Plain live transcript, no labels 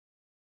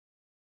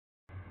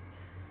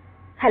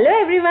Hello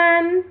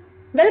everyone,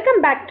 welcome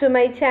back to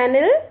my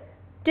channel.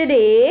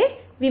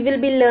 Today we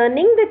will be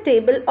learning the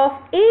table of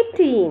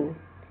 18.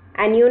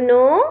 And you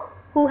know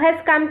who has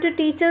come to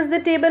teach us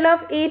the table of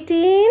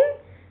 18?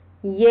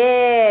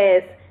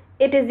 Yes,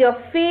 it is your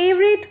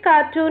favorite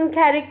cartoon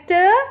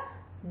character,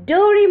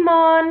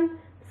 Doremon.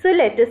 So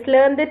let us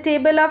learn the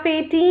table of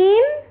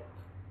 18.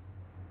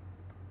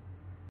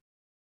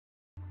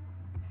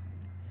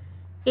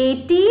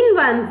 18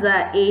 ones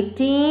are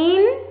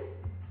 18.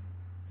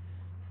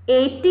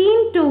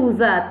 18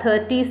 twos are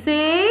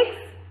 36,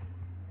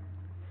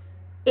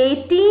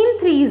 18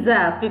 threes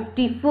are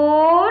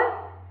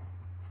 54,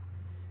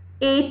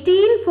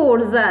 18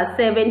 fours are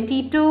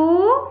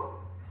 72,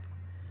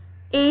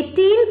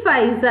 18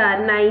 fives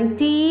are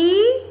 90,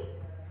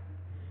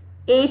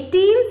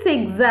 18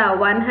 sixes are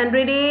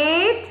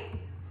 108,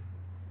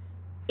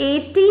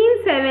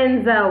 18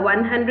 sevens are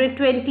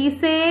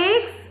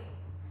 126,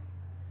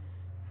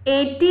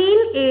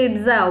 18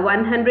 eights are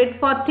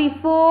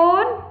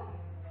 144,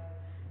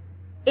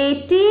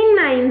 18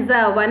 nines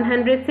are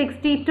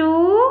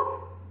 162,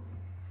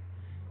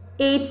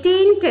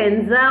 18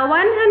 tens are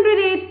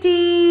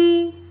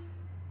 180.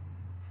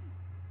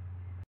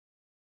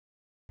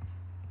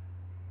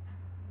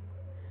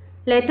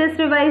 Let us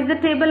revise the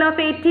table of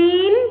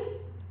 18.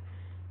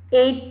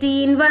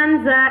 18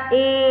 ones are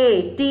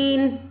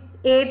 18,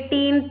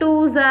 18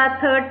 twos are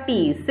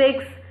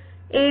 36,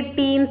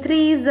 18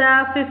 threes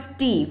are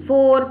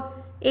 54,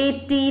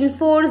 18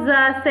 fours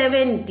are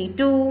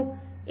 72,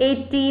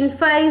 18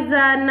 fives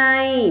are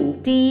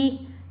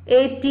 90,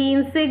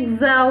 18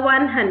 sixes are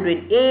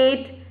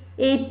 108,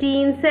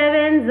 18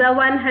 sevens are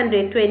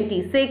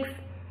 126,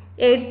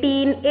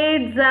 18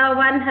 eights are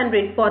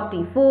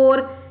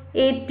 144,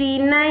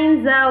 18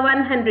 nines are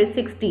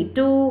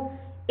 162,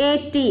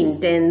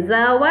 18 tens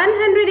are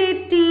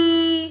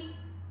 180.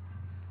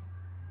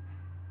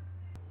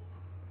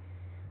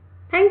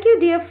 Thank you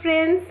dear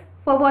friends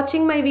for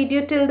watching my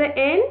video till the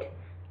end.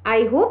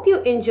 I hope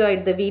you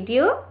enjoyed the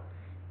video.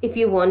 If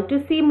you want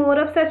to see more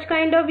of such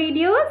kind of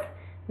videos,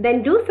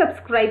 then do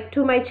subscribe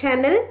to my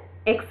channel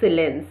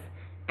Excellence.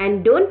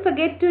 And don't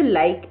forget to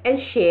like and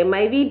share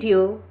my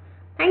video.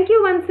 Thank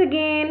you once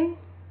again.